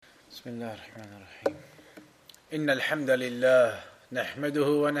بسم الله الرحمن الرحيم إن الحمد لله نحمده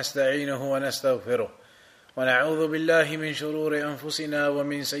ونستعينه ونستغفره ونعوذ بالله من شرور أنفسنا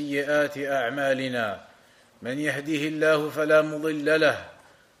ومن سيئات أعمالنا من يهده الله فلا مضل له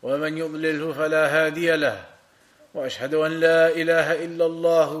ومن يضلله فلا هادي له وأشهد أن لا إله إلا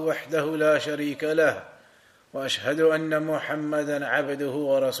الله وحده لا شريك له وأشهد أن محمدا عبده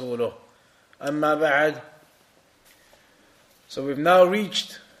ورسوله أما بعد. So we've now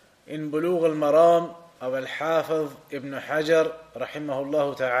reached in Bulugh al-Maram of Al-Hafiz Ibn Hajar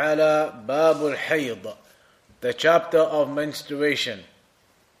rahimahullah ta'ala, Bab al-Hayd, the chapter of menstruation.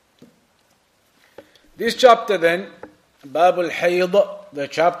 This chapter then, Bab al-Hayd, the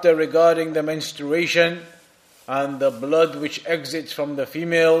chapter regarding the menstruation and the blood which exits from the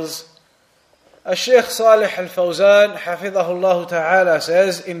females. Shaykh Salih al-Fawzan hafidhahullah ta'ala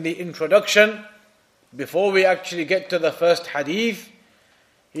says in the introduction, before we actually get to the first hadith,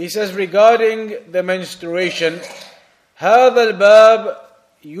 he says regarding the menstruation, هذا الباب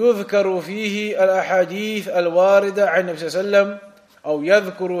يذكر فيه الأحاديث الواردة عن النبي صلى الله عليه وسلم أو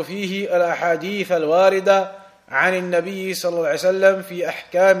يذكر فيه الأحاديث الواردة عن النبي صلى الله عليه وسلم في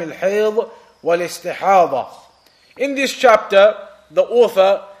أحكام الحيض والاستحاضة. In this chapter, the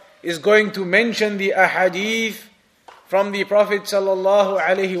author is going to mention the ahadith from the Prophet sallallahu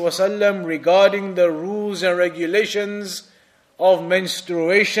alaihi wasallam regarding the rules and regulations of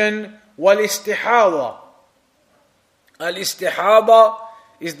menstruation wal-istihada. Al-istihada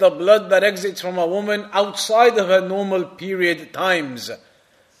is the blood that exits from a woman outside of her normal period times.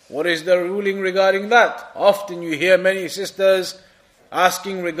 What is the ruling regarding that? Often you hear many sisters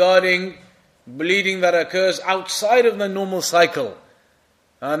asking regarding bleeding that occurs outside of the normal cycle.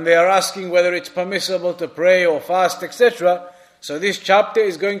 And they are asking whether it's permissible to pray or fast, etc. So this chapter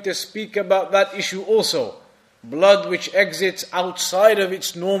is going to speak about that issue also. Blood which exits outside of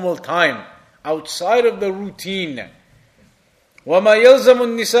its normal time, outside of the routine. وَمَا يَلْزَمُ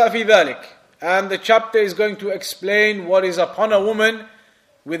النِّسَاءِ فِي ذَلِكَ. And the chapter is going to explain what is upon a woman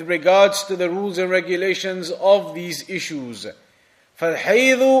with regards to the rules and regulations of these issues.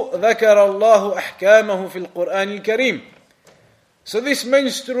 فَالْحَيْضُ ذَكَرَ اللَّهُ أَحْكَامَهُ فِي الْقُرْآنِ الْكَرِيمِ. So this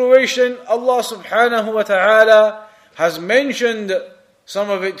menstruation, Allah subhanahu wa ta'ala has mentioned some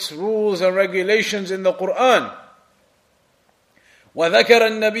of its rules and regulations in the Quran. وَذَكَرَ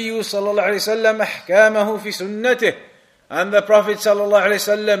النَّبِيُّ صَلَّى اللَّهُ عَلَيْهِ وسلم أَحْكَامَهُ فِي سُنَّتِهِ. And the Prophet صلى الله عليه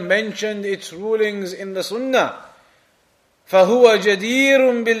وسلم mentioned its rulings in the Sunnah. فَهُوَ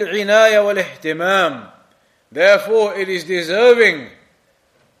جَدِيرٌ بِالْعِنَايَةِ وَالْإِهْتِمَامِ. Therefore it is deserving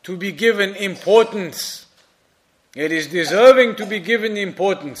to be given importance. It is deserving to be given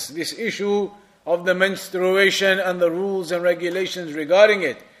importance, this issue of the menstruation and the rules and regulations regarding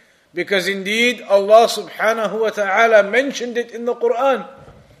it. Because indeed Allah subhanahu wa ta'ala mentioned it in the Quran.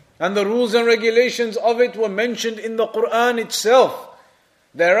 And the rules and regulations of it were mentioned in the Quran itself.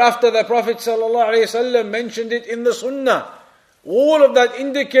 Thereafter the Prophet sallallahu alaihi wasallam mentioned it in the Sunnah. All of that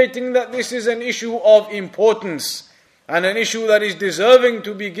indicating that this is an issue of importance. And an issue that is deserving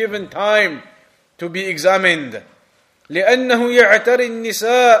to be given time to be examined. لأنه يعتري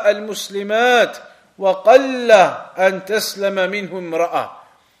النساء المسلمات وقل أن تسلم منه امرأة.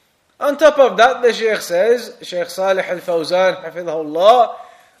 On top of that, the Shaykh says, Shaykh Salih al-Fawzan hafidhahullah,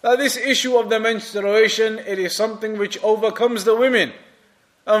 that this issue of the menstruation, it is something which overcomes the women.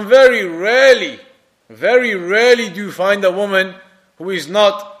 And very rarely do you find a woman who does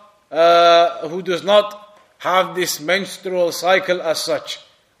not have this menstrual cycle as such.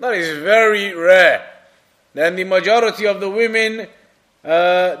 That is very rare. Then the majority of the women,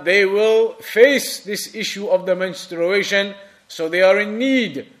 they will face this issue of the menstruation, so they are in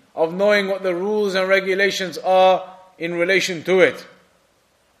need of knowing what the rules and regulations are in relation to it.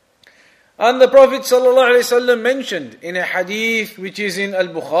 And the Prophet ﷺ mentioned in a hadith which is in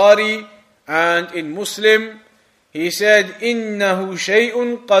Al-Bukhari and in Muslim, he said, إِنَّهُ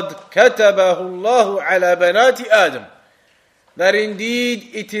شَيْءٌ قَدْ كَتَبَهُ اللَّهُ عَلَى بَنَاتِ آدَمَ. That indeed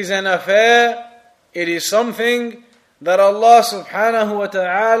it is an affair, it is something that Allah subhanahu wa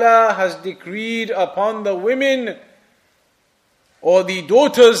ta'ala has decreed upon the women or the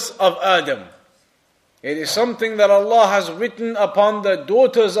daughters of Adam. It is something that Allah has written upon the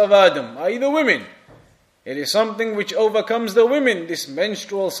daughters of Adam, i.e. the women. It is something which overcomes the women, this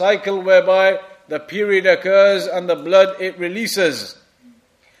menstrual cycle whereby the period occurs and the blood it releases.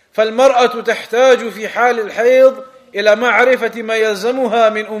 فَالْمَرْأَةُ تَحْتَاجُ فِي حَالِ الْحَيْضِ إِلَى مَعْرِفَةِ مَا يَلْزَمُهَا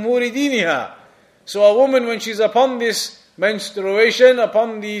مِنْ أُمُورِ دِينِهَا. So a woman, when she's upon this menstruation,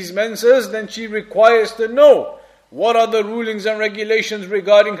 upon these menses, then she requires to know what are the rulings and regulations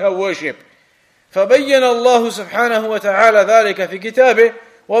regarding her worship. فبين الله سبحانه وتعالى ذلك في كتابه.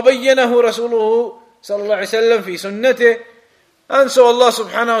 وبينه رسوله صلى الله عليه وسلم في سنته. And so Allah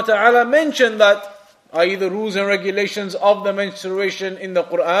subhanahu wa ta'ala mentioned that, i.e. the rules and regulations of the menstruation in the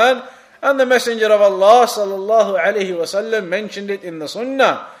Quran, and the Messenger of Allah sallallahu alayhi wa sallam mentioned it in the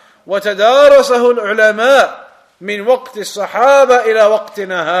Sunnah. وتدارسه العلماء من وقت الصحابة إلى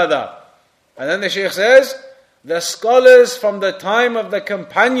وقتنا هذا. And then the Shaykh says, the scholars from the time of the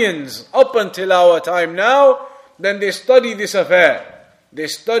companions up until our time now, then they study this affair. They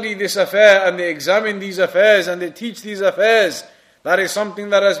study this affair and they examine these affairs and they teach these affairs. That is something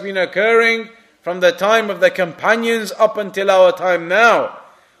that has been occurring from the time of the companions up until our time now.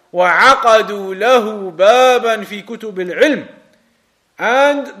 وَعَقَدُوا لَهُ بَابًا فِي كُتُبِ الْعِلْمِ.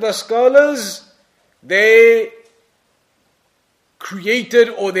 And the scholars, they created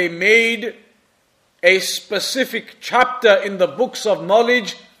or they made a specific chapter in the books of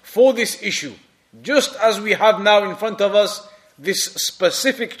knowledge for this issue. Just as we have now in front of us this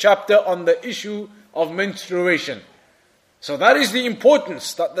specific chapter on the issue of menstruation. So that is the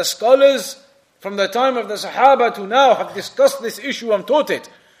importance that the scholars from the time of the Sahaba to now have discussed this issue and taught it.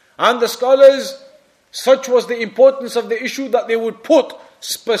 And the scholars, such was the importance of the issue that they would put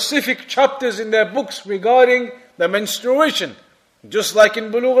specific chapters in their books regarding the menstruation. Just like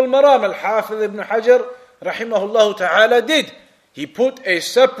in Bulugh al-Maram, Al-Hafiz ibn Hajar rahimahullah ta'ala did. He put a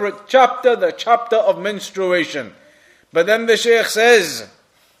separate chapter, the chapter of menstruation. But then the Shaykh says,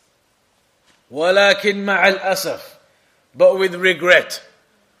 وَلَكِنْ مَعَ الْأَسَفِ. But with regret,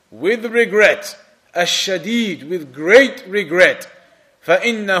 الشديد, with great regret,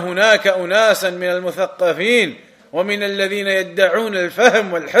 فإن هناك أناسا من المثقفين ومن الذين يدعون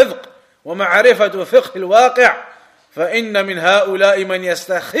الفهم والحذق ومعرفة فقه الواقع فإن من هؤلاء من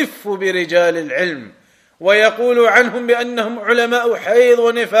يستخف برجال العلم ويقول عنهم بأنهم علماء حيض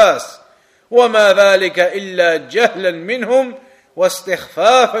ونفاس وما ذلك إلا جهلا منهم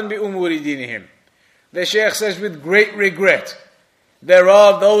واستخفافا بأمور دينهم. The Shaykh says, with great regret, there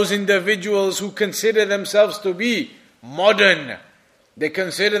are those individuals who consider themselves to be modern. They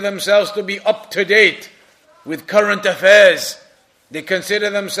consider themselves to be up to date with current affairs. They consider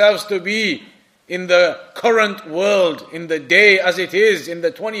themselves to be in the current world, in the day as it is, in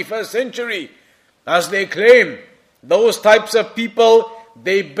the 21st century, as they claim. Those types of people,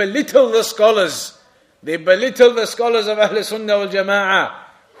 they belittle the scholars. They belittle the scholars of Ahl Sunnah wal Jama'ah,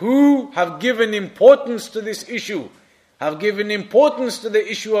 who have given importance to this issue, have given importance to the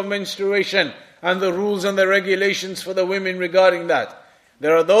issue of menstruation and the rules and the regulations for the women regarding that.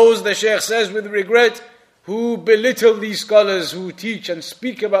 There are those, the Shaykh says with regret, who belittle these scholars who teach and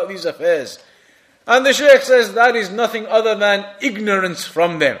speak about these affairs. And the Shaykh says that is nothing other than ignorance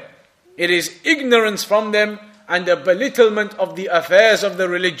from them. It is ignorance from them and a belittlement of the affairs of the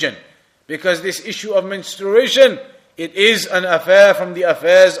religion. Because this issue of menstruation, it is an affair from the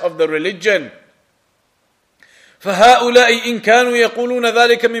affairs of the religion. فهؤلاء إن كانوا يقولون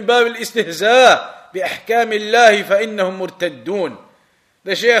ذلك من باب الاستهزاء بأحكام الله فإنهم مرتدون.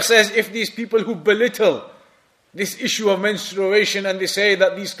 The Shaykh says, if these people who belittle this issue of menstruation and they say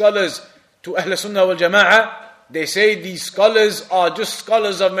that these scholars to Ahl Sunnah wal Jama'ah, they say these scholars are just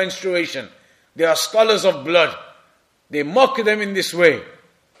scholars of menstruation. They are scholars of blood. They mock them in this way.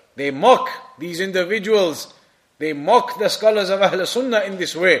 They mock these individuals. They mock the scholars of Ahl Sunnah in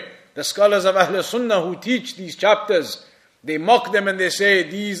this way. The scholars of Ahl Sunnah who teach these chapters, they mock them and they say,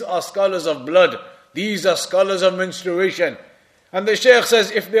 these are scholars of blood. These are scholars of menstruation. And the Shaykh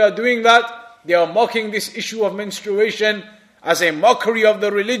says, if they are doing that, they are mocking this issue of menstruation as a mockery of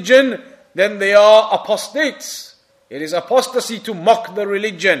the religion, then they are apostates. It is apostasy to mock the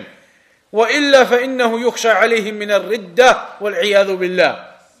religion. وَإِلَّا فَإِنَّهُ يُخْشَى عَلَيْهِمْ مِنَ الرِّدَّةِ وَالْعِيَاذُ بِاللَّهِ.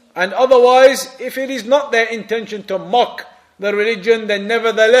 And otherwise, if it is not their intention to mock the religion, then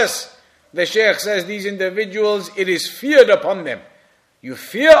nevertheless, the Shaykh says these individuals, it is feared upon them. You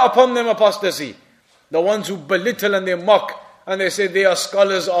fear upon them apostasy. The ones who belittle and they mock, and they say they are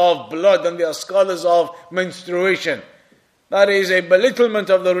scholars of blood and they are scholars of menstruation. That is a belittlement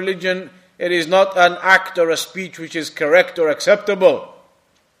of the religion. It is not an act or a speech which is correct or acceptable.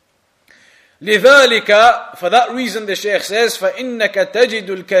 لذلك, for that reason the Shaykh says, فإنك تجد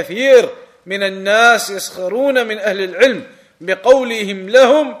الكثير من الناس يسخرون من أهل العلم بقولهم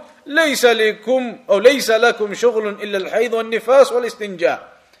لهم ليس لكم أو ليس لكم شغل إلا الحيض والنفاس والاستنجاء.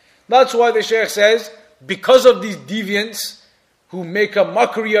 That's why the Shaykh says, because of these deviants who make a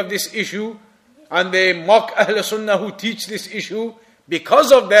mockery of this issue and they mock Ahl Sunnah who teach this issue,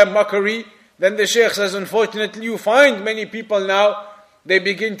 because of their mockery, then the Shaykh says, unfortunately you find many people now, they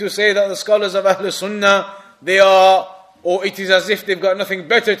begin to say that the scholars of Ahl Sunnah, they are, or it is as if they've got nothing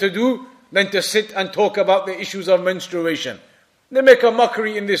better to do than to sit and talk about the issues of menstruation. They make a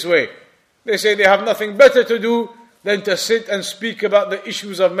mockery in this way. They say they have nothing better to do than to sit and speak about the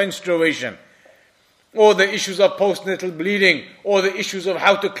issues of menstruation, or the issues of postnatal bleeding, or the issues of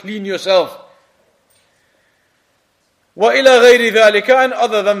how to clean yourself. وإلى غير ذلك, and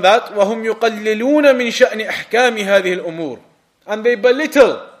other than that, وهم يقللون من شأن أحكام هذه الأمور, and they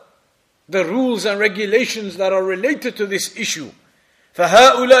belittle the rules and regulations that are related to this issue.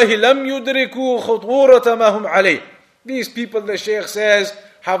 فهؤلاء لم يدركوا خطورة ما هم عليه. These people, the Shaykh says,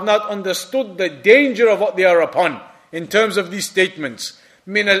 have not understood the danger of what they are upon in terms of these statements.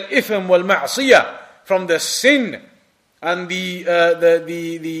 من الإثم والمعصية, from the sin and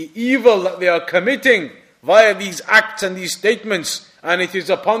the evil that they are committing via these acts and these statements, and it is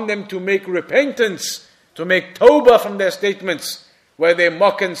upon them to make repentance, to make tawbah from their statements, where they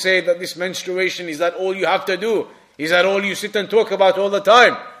mock and say that this menstruation, is that all you have to do? Is that all you sit and talk about all the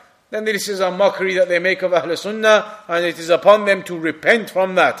time? Then this is a mockery that they make of Ahl Sunnah, and it is upon them to repent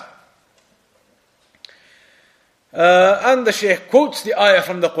from that. And the Shaykh quotes the ayah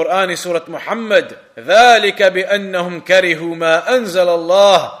from the Quran in Surah Muhammad, ذَلِكَ بِأَنَّهُمْ كَرِهُوا مَا أَنزَلَ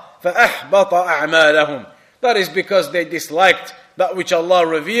اللَّهُ فَأَحْبَطَ أَعْمَالَهُمْ. That is because they disliked that which Allah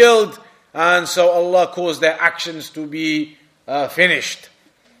revealed, and so Allah caused their actions to be finished.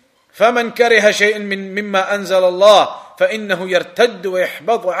 فَمَنْ كَرِهَ شَيْءٍ مِمَّا أَنزَلَ اللَّهُ فَإِنَّهُ يَرْتَدُّ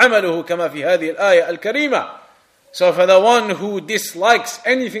وَيَحْبَطُ عَمَلُهُ كَمَا فِي هَذِهِ الْآيَةِ الْكَرِيمَةِ. So for the one who dislikes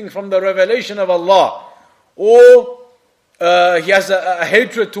anything from the revelation of Allah, or he has a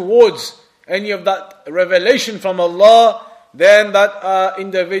hatred towards any of that revelation from Allah, then that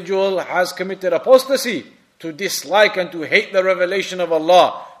individual has committed apostasy, to dislike and to hate the revelation of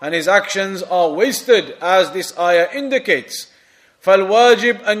Allah, and his actions are wasted, as this ayah indicates.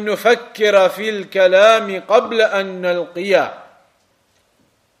 فَالْوَاجِبْ أَن نُفَكِّرَ فِي الْكَلَامِ قَبْلَ أَن نَلْقِيَهُ.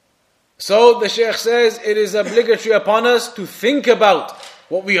 So the Shaykh says it is obligatory upon us to think about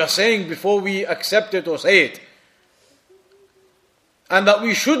what we are saying before we accept it or say it. And that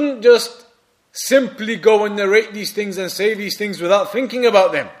we shouldn't just simply go and narrate these things and say these things without thinking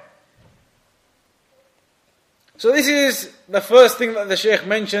about them. So this is the first thing that the Shaykh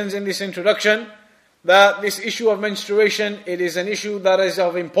mentions in this introduction, that this issue of menstruation, it is an issue that is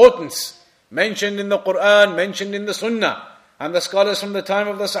of importance, mentioned in the Quran, mentioned in the Sunnah, and the scholars from the time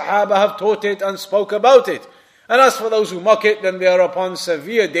of the Sahaba have taught it and spoke about it. And as for those who mock it, then they are upon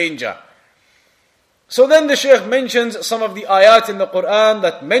severe danger. So then the Shaykh mentions some of the ayat in the Quran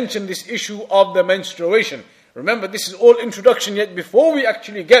that mention this issue of the menstruation. Remember, this is all introduction yet before we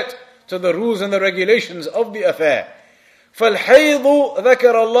actually get to the rules and the regulations of the affair. فَالْحَيْضُ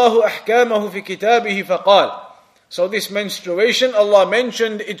ذَكَرَ اللَّهُ أَحْكَامَهُ فِي كِتَابِهِ فَقَالَ. So this menstruation, Allah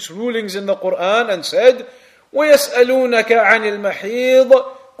mentioned its rulings in the Quran and said, وَيَسْأَلُونَكَ عَنِ الْمَحِيضِ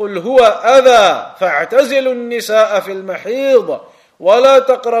قُلْ هُوَ أَذَى فَاعْتَزِلُوا النِّسَاءَ فِي الْمَحِيضِ وَلَا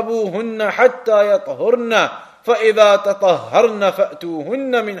تَقْرَبُوهُنَّ حَتَّى يَطْهُرْنَ فَإِذَا تَطَهَّرْنَ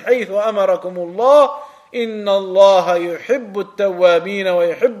فَأْتُوهُنَّ مِنْ حَيْثُ أَمَرَكُمُ اللَّهُ إِنَّ اللَّهَ يُحِبُّ التَّوَّابِينَ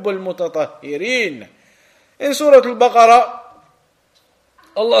وَيُحِبُّ الْمُتَطَهِّرِينَ. In Surah Al-Baqarah,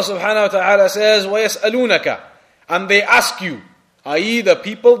 Allah subhanahu wa ta'ala says, وَيَسْأَلُونَكَ, and they ask you, i.e. the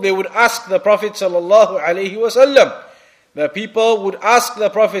people, they would ask the Prophet sallallahu alaihi wasallam. The people would ask the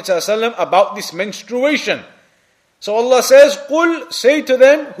Prophet sallallahu about this menstruation. So Allah says, قُلْ, say to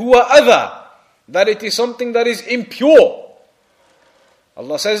them, هُوَ أَذَى, that it is something that is impure.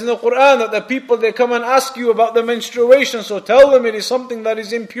 Allah says in the Quran that the people, they come and ask you about the menstruation, so tell them it is something that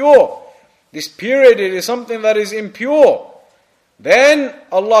is impure. This period, it is something that is impure. Then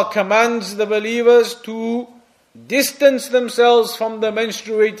Allah commands the believers to distance themselves from the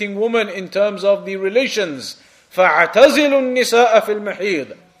menstruating woman in terms of the relations. فَاعْتَزِلُوا النِّسَاءَ فِي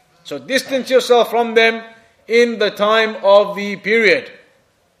الْمَحِيضِ. So distance yourself from them in the time of the period.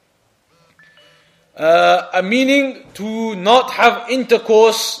 Meaning to not have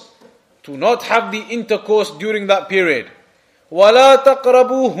intercourse, to not have the intercourse during that period. وَلَا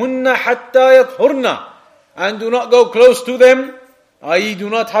تَقْرَبُوهُنَّ حَتَّى يَطْهُرْنَ. And do not go close to them, i.e. do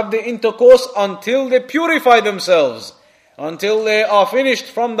not have the intercourse until they purify themselves, until they are finished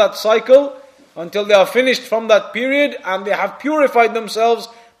from that cycle, until they are finished from that period and they have purified themselves,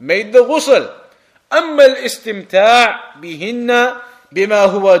 made the ghusl. أَمَّا الْإِسْتِمْتَاعِ بِهِنَّ بِمَا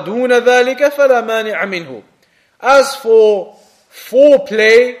هُوَ دُونَ ذَلِكَ فَلَا مَانِعَ مِنْهُ. As for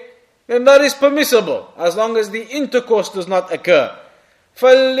foreplay, then that is permissible, as long as the intercourse does not occur.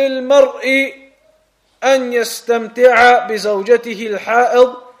 فَلِلْمَرْءِ أن يستمتع بزوجته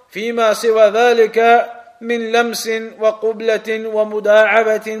الحائض فيما سوى ذلك من لمس وقبلة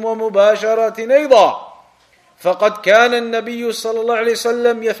ومداعبة ومباشرة أيضا، فقد كان النبي صلى الله عليه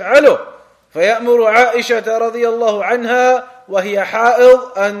وسلم يفعله، فيأمر عائشة رضي الله عنها وهي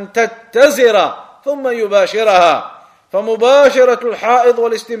حائض أن تتزر ثم يباشرها فمباشرة الحائض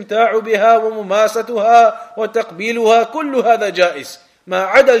والاستمتاع بها ومماستها وتقبيلها كل هذا جائز ما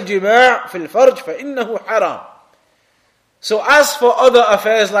عدا الجماع في الفرج فإنه حرام. So as for other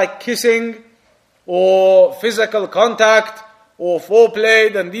affairs like kissing or physical contact or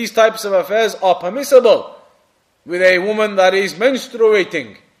foreplay, then these types of affairs are permissible with a woman that is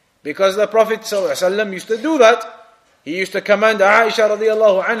menstruating, because the Prophet ﷺ used to do that. He used to command Aisha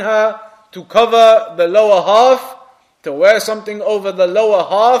radiallahu anha to cover the lower half, to wear something over the lower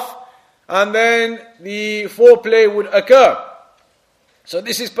half, and then the foreplay would occur. So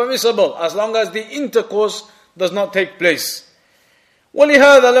this is permissible as long as the intercourse does not take place.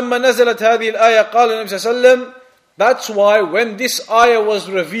 وَلِهَذَا لَمَّا نَزَلَتْ هَذِهِ الْآيَةِ قَالَ النبي صلى الله عليه وسلم, that's why when this ayah was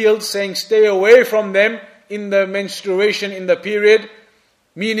revealed saying stay away from them in the menstruation, in the period,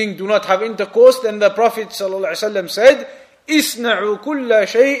 meaning do not have intercourse, then the Prophet ﷺ said, إِسْنَعُوا كُلَّ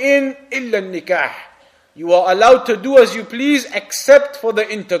شَيْءٍ إِلَّا النِّكَاحِ. You are allowed to do as you please except for the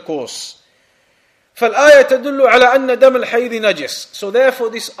intercourse. فَالْآيَةَ تَدُلُّ عَلَى أَنَّ دَمَ الْحَيْضِ نَجِسٌ. So therefore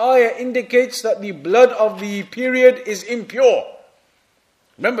this ayah indicates that the blood of the period is impure.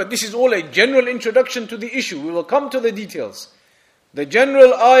 Remember, this is all a general introduction to the issue. We will come to the details. The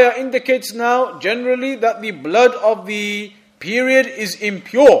general ayah indicates now generally that the blood of the period is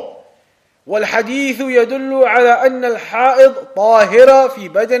impure. وَالْحَدِيثُ يَدُلُّ عَلَى أَنَّ الْحَائِض طَاهِرَةٌ فِي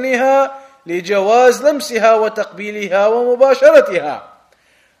بَدَنِهَا لِجَوَازِ لَمْسِهَا وَتَقْبِيلِهَا وَمُبَاشَرَتِهَا.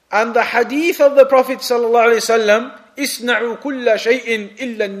 And the hadith of the Prophet ﷺ, إِسْنَعُوا كُلَّ شَيْءٍ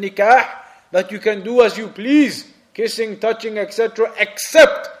إِلَّا النِّكَاحِ, that you can do as you please, kissing, touching, etc.,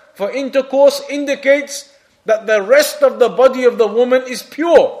 except for intercourse, indicates that the rest of the body of the woman is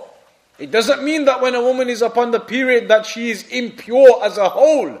pure. It doesn't mean that when a woman is upon the period that she is impure as a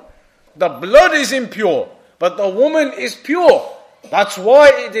whole. The blood is impure, but the woman is pure. That's why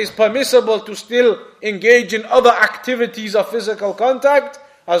it is permissible to still engage in other activities of physical contact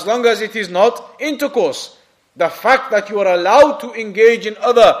as long as it is not intercourse. The fact that you are allowed to engage in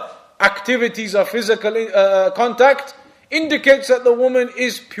other activities of physical contact indicates that the woman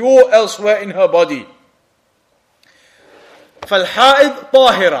is pure elsewhere in her body. فَالْحَائِضْ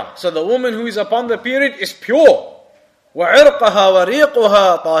طَاهِرَةٌ. So the woman who is upon the period is pure. وَعِرْقَهَا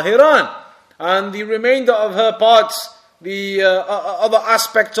وَرِيقُهَا طَاهِرَانِ. And the remainder of her parts, the other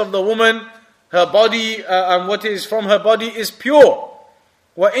aspects of the woman, her body and what is from her body is pure.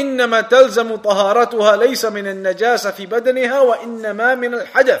 وَإِنَّمَا تَلْزَمُ طَهَارَتُهَا لَيْسَ مِنَ النَّجَاسَةِ فِي بَدَنِهَا وَإِنَّمَا مِنَ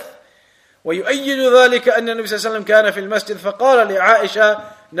الْحَدَثِ. ويؤيد ذلك أن النبي صلى الله عليه وسلم كان في المسجد فقال لعائشة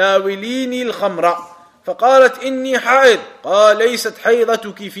ناوليني الخمر فقالت إني حائض قال ليست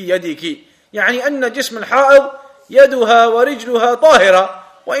حيضتك في يدك، يعني أن جسم الحائض يدها ورجلها طاهرة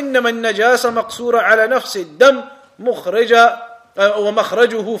وإنما النجاسة مقصورة على نفس الدم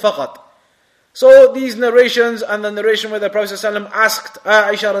ومخرجه فقط. So these narrations and the narration where the Prophet ﷺ asked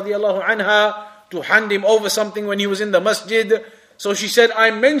Aisha radiallahu anha to hand him over something when he was in the masjid. So she said,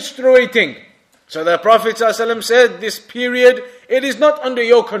 I'm menstruating. So the Prophet ﷺ said, this period, it is not under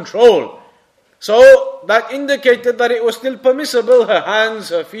your control. So that indicated that it was still permissible. Her hands,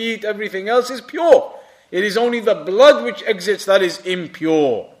 her feet, everything else is pure. It is only the blood which exits that is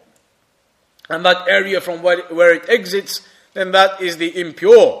impure. And that area from where it exits, then that is the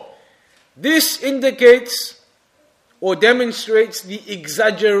impure. This indicates or demonstrates the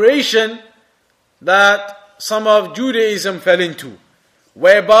exaggeration that some of Judaism fell into,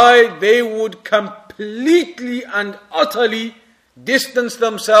 whereby they would completely and utterly distance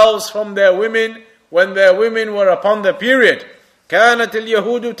themselves from their women when their women were upon the period. كانت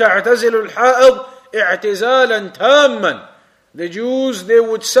اليهود تعتزل الحائض اعتزالا تاما. The Jews, they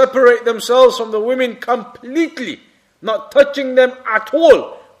would separate themselves from the women completely, not touching them at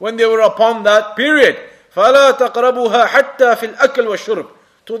all when they were upon that period. فَلَا تَقْرَبُهَا حَتَّى فِي الْأَكْلِ وَالشُّرْبِ.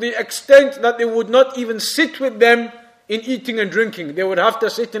 To the extent that they would not even sit with them in eating and drinking. They would have to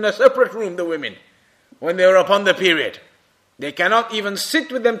sit in a separate room, the women, when they were upon the period. They cannot even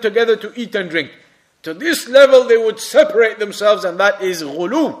sit with them together to eat and drink. To this level they would separate themselves, and that is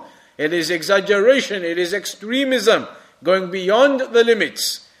ghulu. It is exaggeration, it is extremism, going beyond the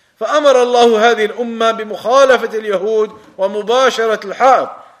limits. فَأَمَرَ اللَّهُ هَذِهِ الْأُمَّةِ بِمُخَالَفَةِ الْيَهُودِ وَمُبَاشَرَةِ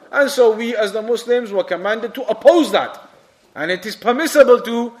الْحَائِضِ. And so we as the Muslims were commanded to oppose that. And it is permissible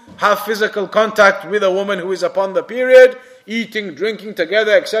to have physical contact with a woman who is upon the period, eating, drinking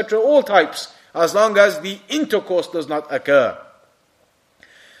together, etc., all types, as long as the intercourse does not occur.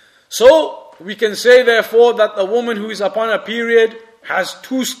 So, we can say therefore that the woman who is upon a period has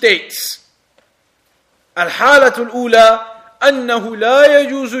two states. Al-halatul ula, أنه لا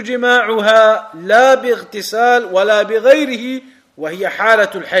يجوز جماعها لا باغتسال ولا بغيره وهي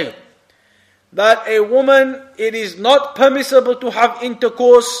حالة الحيض. That a woman, it is not permissible to have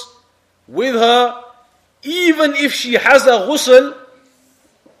intercourse with her even if she has a ghusl,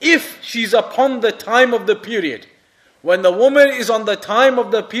 if she's upon the time of the period. When the woman is on the time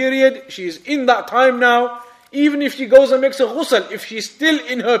of the period, she is in that time now, even if she goes and makes a ghusl, if she's still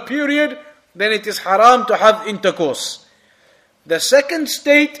in her period, then it is haram to have intercourse. The second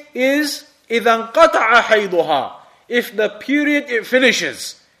state is إِذَا انْقَطَعَ حَيْضُهَا. If the period it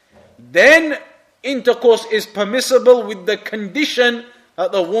finishes, then intercourse is permissible with the condition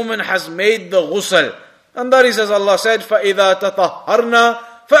that the woman has made the ghusl. And that is as Allah said, فَإِذَا تَطَهَّرْنَا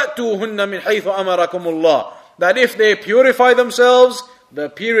فَأْتُوهُنَّ مِنْ حَيْثُ أَمَرَكُمُ اللَّهُ. That if they purify themselves, the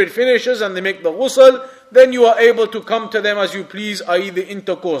period finishes and they make the ghusl, then you are able to come to them as you please, i.e. the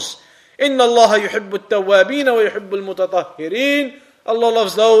intercourse. إِنَّ اللَّهَ يُحِبُّ التَّوَّابِينَ وَيُحِبُّ الْمُتَطَهِّرِينَ. Allah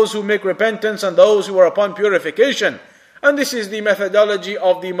loves those who make repentance and those who are upon purification. And this is the methodology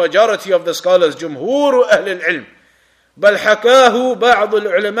of the majority of the scholars, جمهور أهل العلم. بل حكاه بعض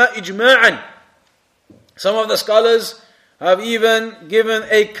العلماء إجماعا. Some of the scholars have even given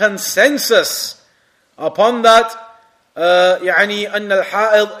a consensus upon that. يعني أن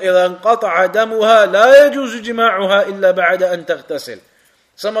الحائض إذا انقطع دمها لا يجوز جماعها إلا بعد أن تغتسل.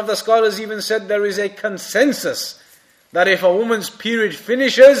 Some of the scholars even said there is a consensus that if a woman's period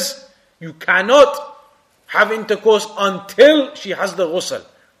finishes, you cannot have intercourse until she has the ghusl.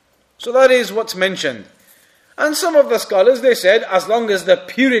 So that is what's mentioned. And some of the scholars, they said, as long as the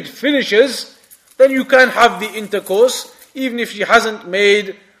period finishes, then you can have the intercourse, even if she hasn't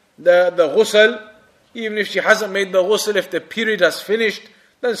made the ghusl. Even if she hasn't made the ghusl, if the period has finished,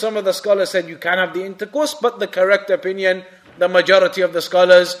 then some of the scholars said you can have the intercourse. But the correct opinion, the majority of the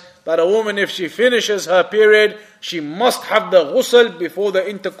scholars, that a woman, if she finishes her period, she must have the ghusl before the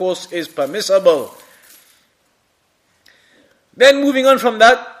intercourse is permissible. Then moving on from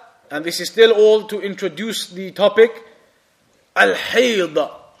that, and this is still all to introduce the topic, al-hayd.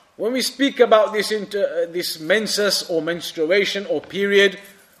 When we speak about this menses or menstruation or period,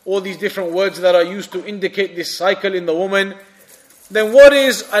 all these different words that are used to indicate this cycle in the woman, then what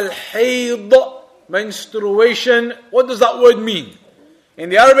is al-hayd, menstruation? What does that word mean? In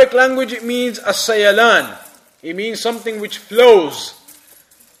the Arabic language it means as-sayalan. It means something which flows.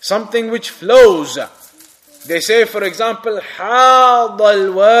 Something which flows. They say, for example, حَاضَ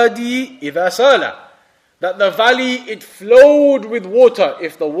الْوَادِي إِذَا سَالَ. That the valley, it flowed with water.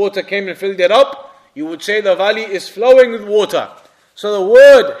 If the water came and filled it up, you would say the valley is flowing with water. So the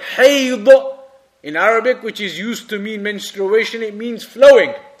word hayd in Arabic, which is used to mean menstruation, it means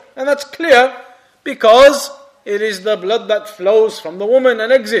flowing. And that's clear because it is the blood that flows from the woman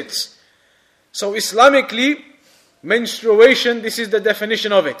and exits. So Islamically, menstruation, this is the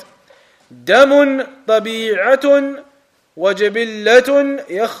definition of it. دم طبيعة وجبلة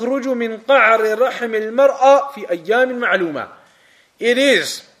يخرج من قعر رحم المرأة في أيام معلومة. It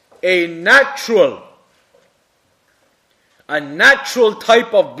is a natural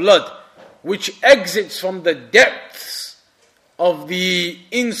type of blood which exits from the depths of the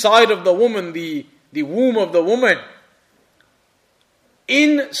inside of the woman, the womb of the woman,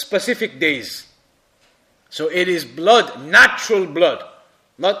 in specific days. So it is blood, natural blood.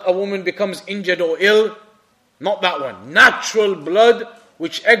 Not a woman becomes injured or ill. Not that one. Natural blood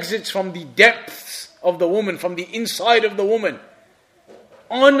which exits from the depths of the woman, from the inside of the woman,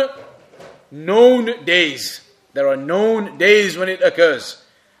 on known days. There are known days when it occurs.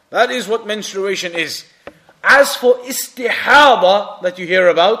 That is what menstruation is. As for istihada that you hear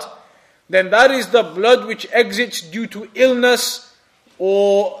about, then that is the blood which exits due to illness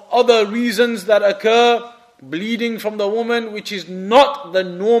or other reasons that occur, bleeding from the woman, which is not the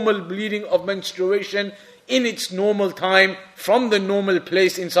normal bleeding of menstruation in its normal time from the normal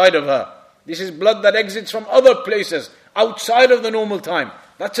place inside of her. This is blood that exits from other places outside of the normal time.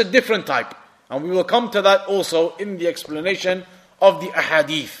 That's a different type. And we will come to that also in the explanation of the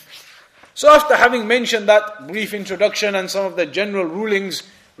ahadith. So after having mentioned that brief introduction and some of the general rulings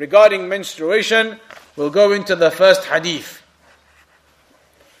regarding menstruation, we'll go into the first hadith.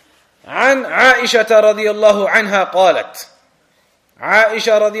 عن عائشة رضي الله عنها قالت,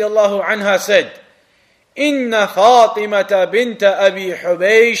 عائشة رضي الله عنها said, إن فاطمة بنت أبي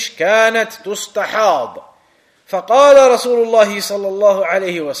حبيش كانت تستحاض فقال رسول الله صلى الله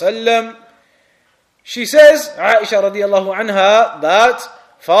عليه وسلم. She says, Aisha radiallahu anha, that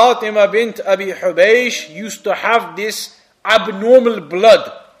Fatima bint Abi Hubaysh used to have this abnormal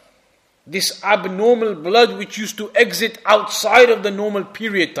blood which used to exit outside of the normal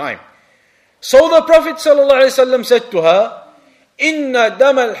period time. So the Prophet ﷺ said to her, إِنَّ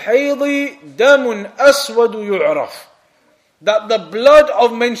دَمَ الْحَيْضِ دَمٌ أَسْوَدُ يُعْرَفُ. That the blood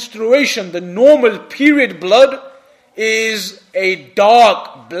of menstruation, the normal period blood, is a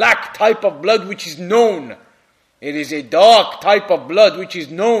dark black type of blood which is known. It is a dark type of blood which is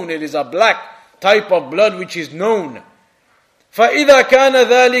known. It is a black type of blood which is known. فَإِذَا كَانَ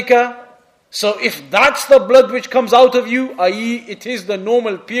ذَلِكَ. So if that's the blood which comes out of you, i.e. it is the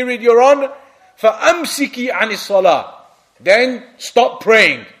normal period you're on, فَأَمْسِكِ عَنِ الصَّلَاةِ. Then stop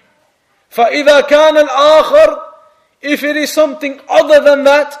praying. فَإِذَا كَانَ الْآخَرُ. If it is something other than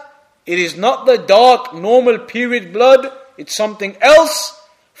that, it is not the dark normal period blood, it's something else,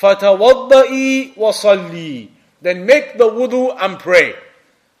 فَتَوَضَّئِ وَصَلِّي. Then make the wudu and pray.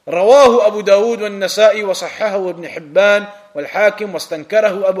 رواه أبو داود والنسائي وصححه ابن حبان والحاكم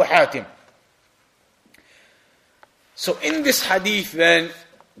واستنكره أبو حاتم. So in this hadith then,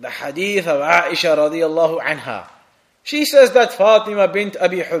 the hadith of Aisha radiallahu anha, she says that Fatima bint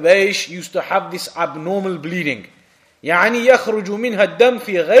Abi Hubaysh used to have this abnormal bleeding. يعني يخرج منها الدم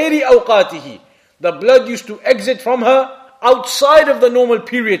في غير أوقاته. The blood used to exit from her outside of the normal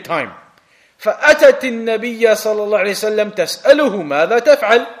period time. فأتت النبي صلى الله عليه وسلم تسأله ماذا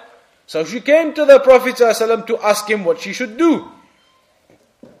تفعل. So she came to the Prophet صلى الله عليه وسلم to ask him what she should do.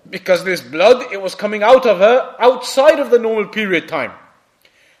 Because this blood, it was coming out of her outside of the normal period time.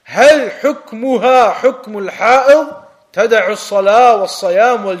 هل حكمها حكم الحائض تدع الصلاة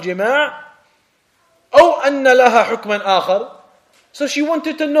والصيام والجماع أو أن لها حكما آخر. So she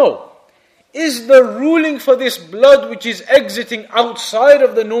wanted to know, is the ruling for this blood which is exiting outside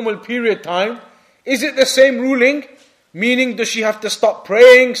of the normal period time, is it the same ruling? Meaning, does she have to stop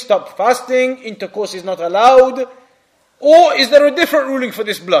praying, stop fasting, intercourse is not allowed? Or is there a different ruling for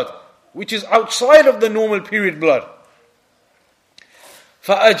this blood, which is outside of the normal period blood?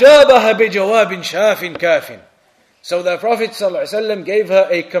 فَأَجَابَهَا بِجَوَابٍ شَافٍ كَافٍ. So the Prophet ﷺ gave her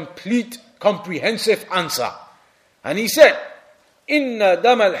a complete, comprehensive answer. And he said, إِنَّ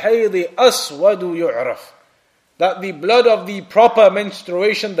دَمَ الْحَيْضِ أَسْوَدُ يُعْرَفُ. That the blood of the proper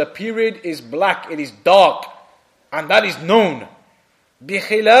menstruation, the period, is black, it is dark, and that is known.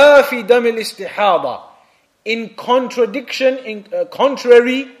 بِخِلَافِ دَمِ الْإِسْتِحَاضَةِ. In contradiction,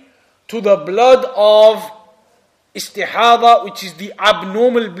 contrary to the blood of istihada, which is the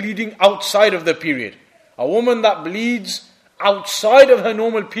abnormal bleeding outside of the period. A woman that bleeds outside of her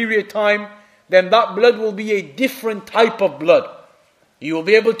normal period time, then that blood will be a different type of blood. You will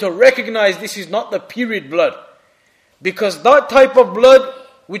be able to recognize this is not the period blood. Because that type of blood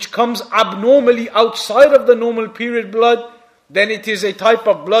which comes abnormally outside of the normal period blood, then it is a type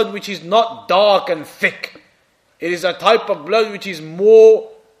of blood which is not dark and thick. It is a type of blood which is more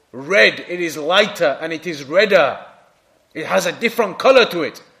red, it is lighter and it is redder. It has a different color to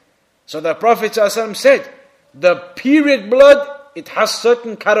it. So the Prophet ﷺ said, the period blood, it has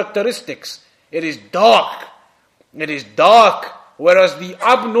certain characteristics. It is dark. It is dark. Whereas the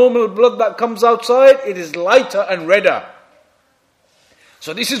abnormal blood that comes outside, it is lighter and redder.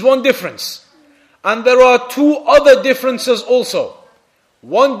 So this is one difference. And there are two other differences also.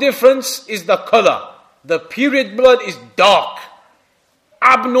 One difference is the color. The period blood is dark.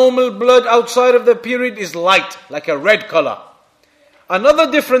 Abnormal blood outside of the period is light, like a red color.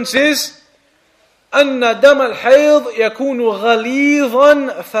 Another difference is أن دم الحيض يكون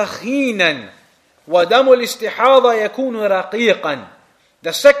غليظا فخينا ودم الاستحاضة يكون رقيقا.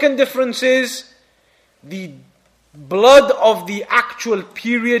 The second difference is the blood of the actual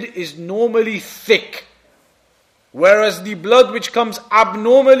period is normally thick, whereas the blood which comes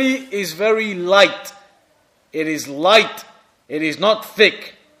abnormally is very light. It is light. It is not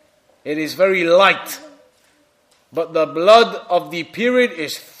thick. It is very light. But the blood of the period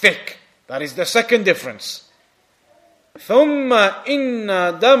is thick. That is the second difference. ثم إن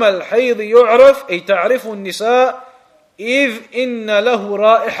دم الحيض يعرف أي تعرف النساء إذ إن له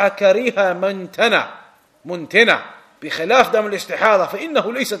رائحة كريهة منتنة بخلاف دم الاستحاضة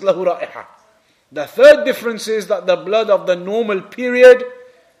فإنه ليست له رائحة. The third difference is that the blood of the normal period,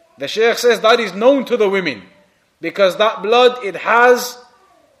 the Shaykh says that is known to the women, because that blood, it has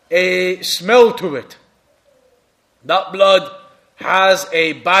a smell to it. That blood has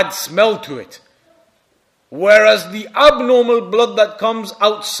a bad smell to it. Whereas the abnormal blood that comes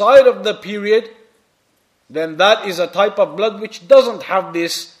outside of the period, then that is a type of blood which doesn't have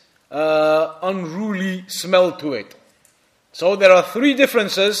this unruly smell to it. So there are three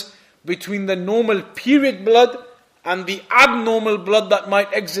differences between the normal period blood and the abnormal blood that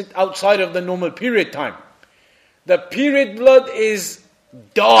might exit outside of the normal period time. The period blood is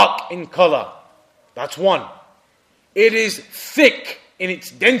dark in color. That's one. It is thick in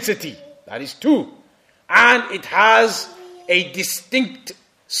its density. That is two. And it has a distinct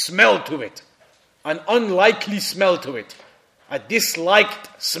smell to it, an unlikely smell to it, a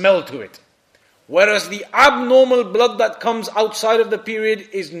disliked smell to it. Whereas the abnormal blood that comes outside of the period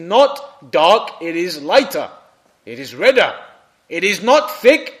is not dark, it is lighter, it is redder. It is not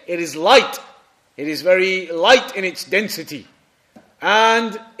thick, it is light. It is very light in its density.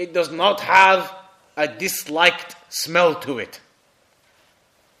 And it does not have a disliked smell to it.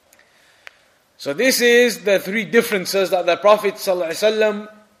 So this is the three differences that the Prophet ﷺ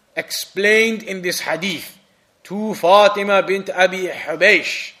explained in this hadith to Fatima bint Abi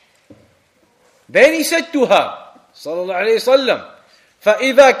Hubaysh. Then he said to her, sallallahu alayhi wasallam,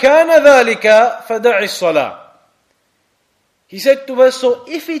 فَإِذَا كَانَ ذَلِكَ فَدَعِ الصَّلَاةِ. He said to her, so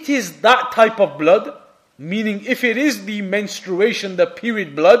if it is that type of blood, meaning if it is the menstruation, the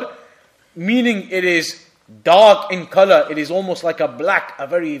period blood, meaning it is dark in color, it is almost like a black, a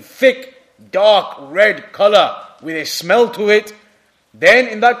very thick, dark red color with a smell to it, then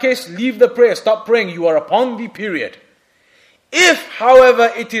in that case, leave the prayer, stop praying, you are upon the period. If, however,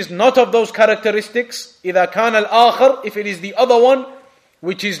 it is not of those characteristics, إِذَا كَانَ الْآخَرِ, if it is the other one,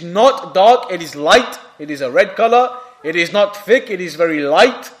 which is not dark, it is light, it is a red color, it is not thick, it is very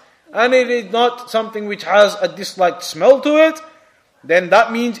light, and it is not something which has a disliked smell to it, then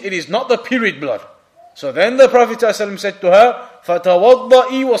that means it is not the period blood. So then the Prophet ﷺ said to her,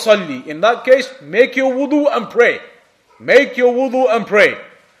 فَتَوَضَّئِ وَصَلِّي. In that case, make your wudu and pray. Make your wudu and pray.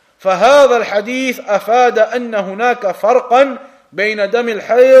 فهذا الحديث أفاد أن هناك فرقا بين دم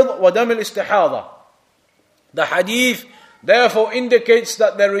الحيض ودم الاستحاضة. The hadith therefore indicates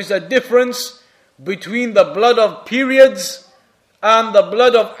that there is a difference between the blood of periods and the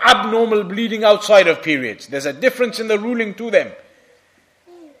blood of abnormal bleeding outside of periods. There's a difference in the ruling to them.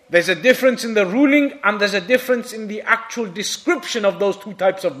 There's a difference in the ruling and there's a difference in the actual description of those two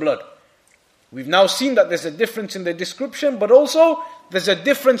types of blood. We've now seen that there's a difference in the description, but also there's a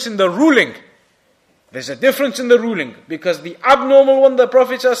difference in the ruling. There's a difference in the ruling, because the abnormal one, the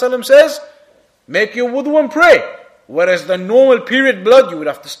Prophet ﷺ says, make your wudu and pray. Whereas the normal period blood, you would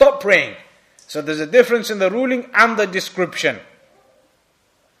have to stop praying. So there's a difference in the ruling and the description.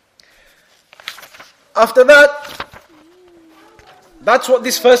 After that, that's what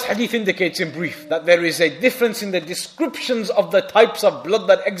this first hadith indicates in brief, that there is a difference in the descriptions of the types of blood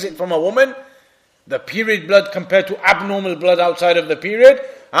that exit from a woman, the period blood compared to abnormal blood outside of the period,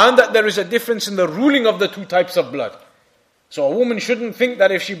 and that there is a difference in the ruling of the two types of blood. So a woman shouldn't think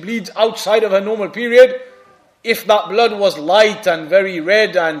that if she bleeds outside of her normal period, if that blood was light and very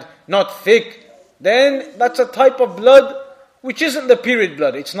red and not thick, then that's a type of blood which isn't the period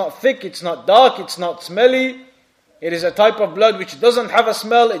blood. It's not thick, it's not dark, it's not smelly. It is a type of blood which doesn't have a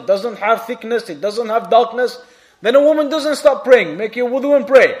smell, it doesn't have thickness, it doesn't have darkness. Then a woman doesn't stop praying. Make your wudu and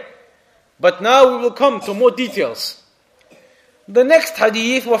pray. But now we will come to more details. The next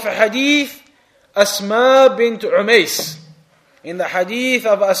hadith was hadith Asma bint Umays. In the hadith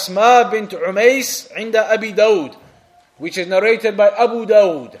of Asma bint Umays, عند Abi Dawud, which is narrated by Abu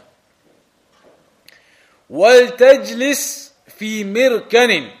Dawud. وَلْتَجْلِسْ فِي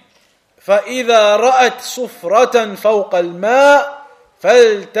مِرْكَنٍ فإذا رأت صفرة فوق الماء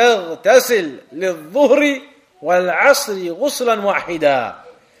فلتغتسل للظهر والعصر غسلا واحدا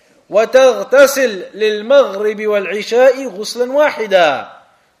وتغتسل للمغرب والعشاء غسلا واحدا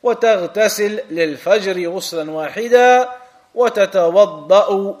وتغتسل للفجر غسلا واحدا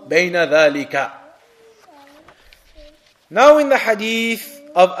وتتوضأ بين ذلك. Now in the hadith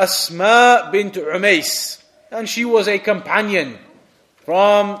of Asma bint Umays, and she was a companion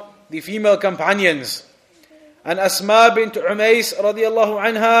from the female companions. And Asma bint Umays radiallahu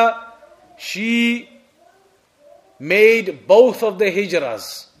anha, she made both of the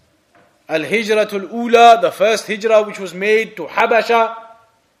hijras. Al-Hijratul Ula, the first hijrah which was made to Habasha,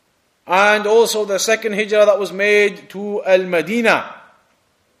 and also the second hijrah that was made to Al-Madinah.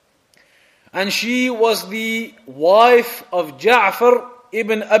 And she was the wife of Ja'far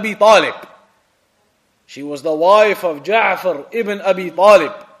ibn Abi Talib. She was the wife of Ja'far ibn Abi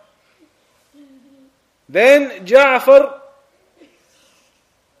Talib. Then Ja'far,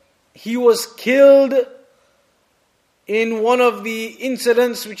 he was killed in one of the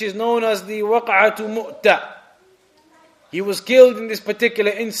incidents which is known as the Waq'atu Mu'ta. He was killed in this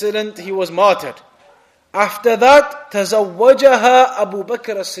particular incident, he was martyred. After that, تزوجها Abu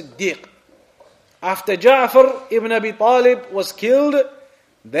Bakr as-Siddiq. After Ja'far ibn Abi Talib was killed,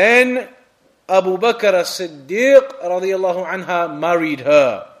 then Abu Bakr as-Siddiq radiyallahu anha married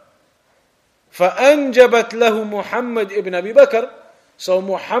her. فأنجبت له محمد ibn Abi Bakr. So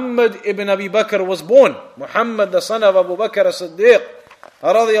Muhammad ibn Abi Bakr was born. Muhammad, the son of Abu Bakr as-Siddiq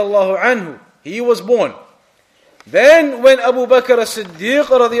radiyallahu anhu, he was born. Then when Abu Bakr as-Siddiq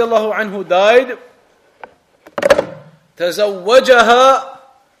radiyallahu anhu died, تزوجها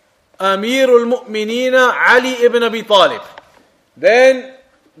أمير المؤمنين علي ibn Abi Talib. Then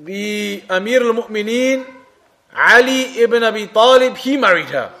the Amir al-Mu'mineen Ali ibn Abi Talib, he married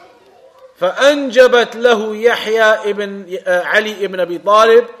her. فأنجبت له يحيى ibn Ali ibn Abi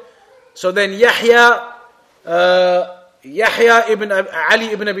Talib. So then Yahya ibn Ali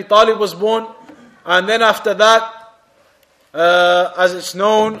ibn Abi Talib was born, and then after that, as it's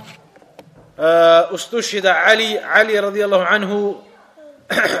known, Ustushida Ali radiallahu anhu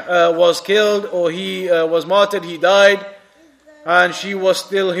was killed, or he was martyred, he died, and she was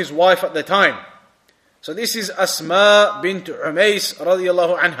still his wife at the time. So this is Asma bint Umays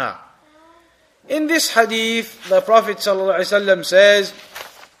radiallahu anha. In this hadith, the Prophet sallallahu alaihi wasallam says,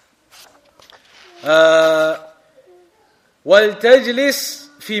 وَلْتَجْلِسْ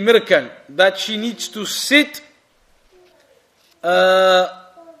فِي مِرْكَنٍ, that she needs to sit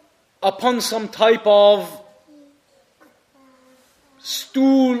upon some type of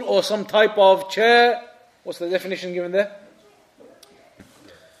stool or some type of chair. What's the definition given there?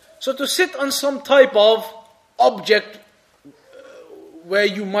 So to sit on some type of object where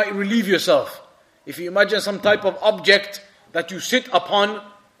you might relieve yourself. If you imagine some type of object that you sit upon,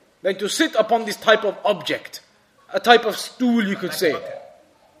 then to sit upon this type of object, a type of stool you could say.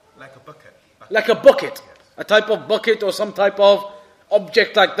 Like a bucket. Like a bucket. A type of bucket or some type of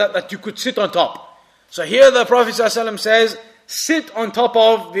object like that you could sit on top. So here the Prophet ﷺ says, sit on top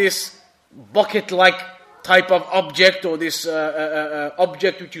of this bucket-like type of object, or this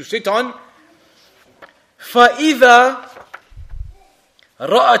object which you sit on. فَإِذَا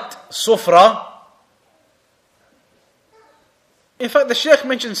رَأَتْ صُفْرَةً. In fact, the Shaykh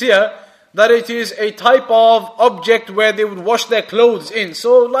mentions here that it is a type of object where they would wash their clothes in.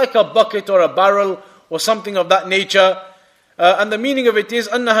 So like a bucket or a barrel or something of that nature. And the meaning of it is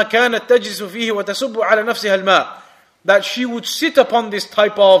أنها كانت تجلس فيه وتصب على نفسها الماء. That she would sit upon this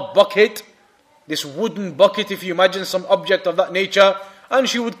type of bucket, this wooden bucket, if you imagine some object of that nature, and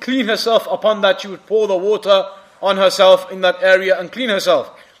she would clean herself upon that. She would pour the water on herself in that area and clean herself.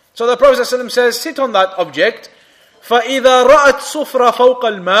 So the Prophet ﷺ says, sit on that object. فَإِذَا رَأَتْ صُفْرَ فَوْقَ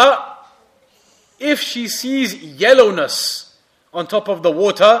الْمَاءِ. If she sees yellowness on top of the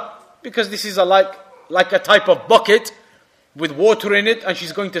water, because this is like a type of bucket with water in it, and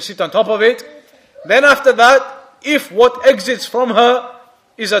she's going to sit on top of it, then after that, if what exits from her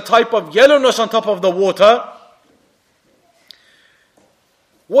is a type of yellowness on top of the water,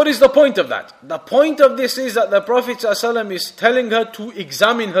 what is the point of that? The point of this is that the Prophet ﷺ is telling her to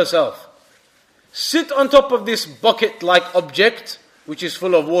examine herself. Sit on top of this bucket-like object, which is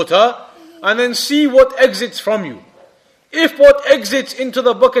full of water, and then see what exits from you. If what exits into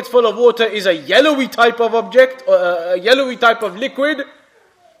the bucket full of water is a yellowy type of object, or a yellowy type of liquid,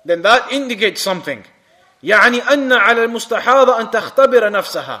 then that indicates something. يعني أن على المستحاضة أن تختبر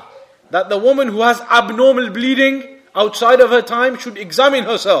نفسها. That the woman who has abnormal bleeding outside of her time should examine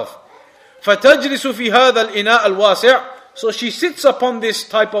herself. فتجلس في هذا الإناء الواسع. So she sits upon this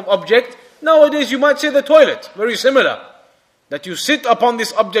type of object. Nowadays you might say the toilet, very similar. That you sit upon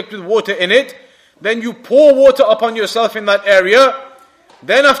this object with water in it, then you pour water upon yourself in that area,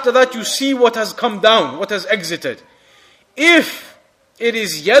 then after that you see what has come down, what has exited. If it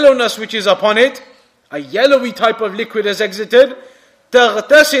is yellowness which is upon it, a yellowy type of liquid has exited,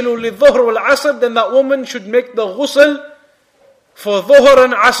 تغتسل للظهر والعصر, then that woman should make the ghusl for dhuhr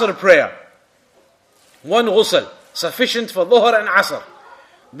and asr prayer. One ghusl, sufficient for dhuhr and asr.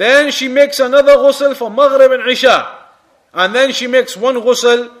 Then she makes another ghusl for maghrib and isha. And then she makes one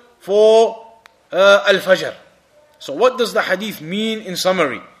ghusl for al-fajr. So what does the hadith mean in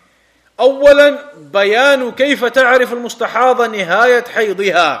summary? أولا بيان كيف تعرف المستحاضة نهاية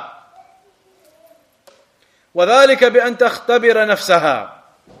حيضها. وذلك بأن تختبر نفسها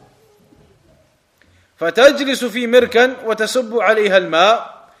فتجلس في مركن وتسب عليها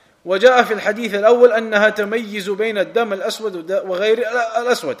الماء. وجاء في الحديث الأول أنها تميز بين الدم الأسود وغير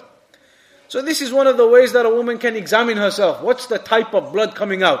الأسود. So this is one of the ways that a woman can examine herself. What's the type of blood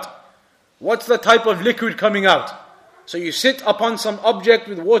coming out? What's the type of liquid coming out? So you sit upon some object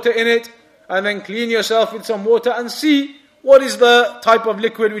with water in it, and then clean yourself with some water and see what is the type of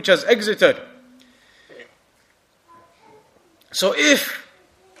liquid which has exited. So if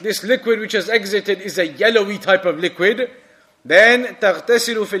this liquid which has exited is a yellowy type of liquid, then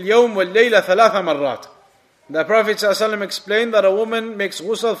تغتسل في اليوم والليلة 3 مرات. The Prophet ﷺ explained that a woman makes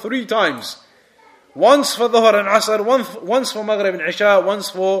ghusl 3 times. Once for dhuhr and asr, once for maghrib and isha, once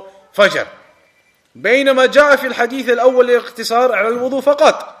for fajr. بينما جاء في الحديث الأول الاقتصار على الوضوء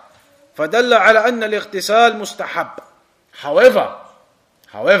فقط. فدل على أن الاغتسال مستحب.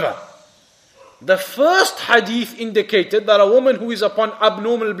 However, the first hadith indicated that a woman who is upon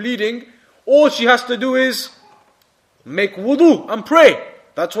abnormal bleeding, all she has to do is make wudu and pray.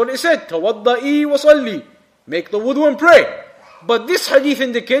 That's what it said. Tawadda'i wa salli. Make the wudu and pray. But this hadith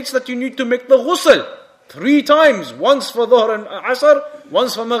indicates that you need to make the ghusl 3 times. Once for Dhuhr and Asr,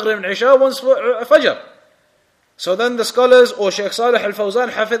 once for Maghrib and Isha, once for Fajr. So then the scholars, or Shaykh Salih al-Fawzan,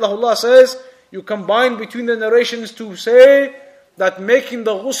 Hafidhahullah, says, you combine between the narrations to say that making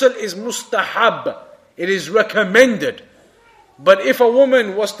the ghusl is mustahab. It is recommended. But if a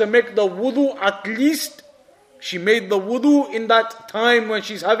woman was to make the wudu, at least she made the wudu in that time when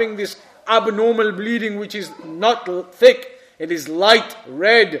she's having this abnormal bleeding, which is not thick, it is light,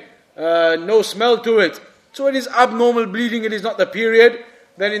 red, no smell to it. So it is abnormal bleeding, it is not the period.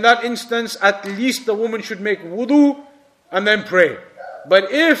 Then in that instance, at least the woman should make wudu and then pray.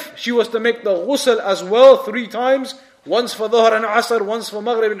 But if she was to make the ghusl as well 3 times, once for Dhuhr and Asr, once for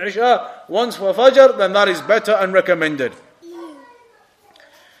Maghrib and Isha, once for Fajr, then that is better and recommended.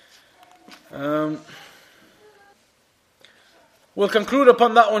 We'll conclude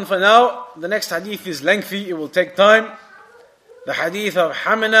upon that one for now. The next hadith is lengthy, it will take time. The hadith of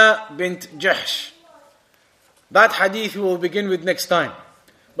Hamna bint Jahsh. That hadith we will begin with next time.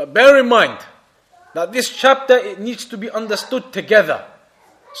 But bear in mind that this chapter, it needs to be understood together.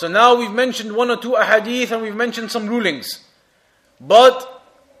 So now we've mentioned 1 or 2 ahadith and we've mentioned some rulings. But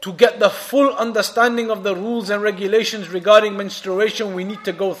to get the full understanding of the rules and regulations regarding menstruation, we need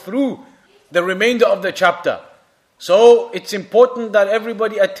to go through the remainder of the chapter. So it's important that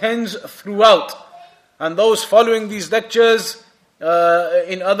everybody attends throughout. And those following these lectures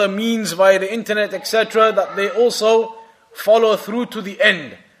in other means via the internet, etc., that they also follow through to the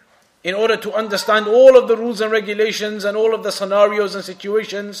end, in order to understand all of the rules and regulations and all of the scenarios and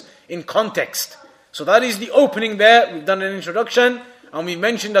situations in context. So that is the opening there. We've done an introduction and we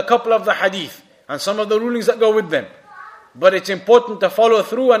mentioned a couple of the hadith and some of the rulings that go with them. But it's important to follow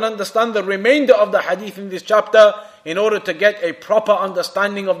through and understand the remainder of the hadith in this chapter in order to get a proper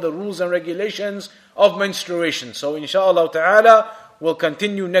understanding of the rules and regulations of menstruation. So inshallah ta'ala, we'll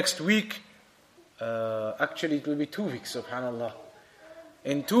continue next week. Actually it will be 2 weeks, subhanallah.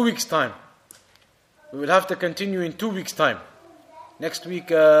 In 2 weeks' time. We will have to continue in 2 weeks' time. Next week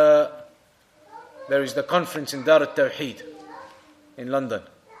there is the conference in Dar al-Tawheed in London.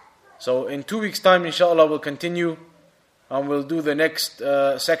 So in 2 weeks' time, inshallah, we'll continue and we'll do the next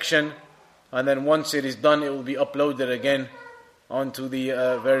section. And then once it is done, it will be uploaded again onto the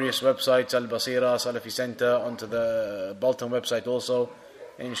various websites, Al-Basira, Salafi Center, onto the Bolton website also,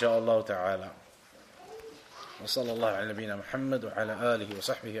 inshallah ta'ala. وصلى الله على نبينا محمد وعلى آله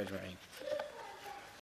وصحبه أجمعين.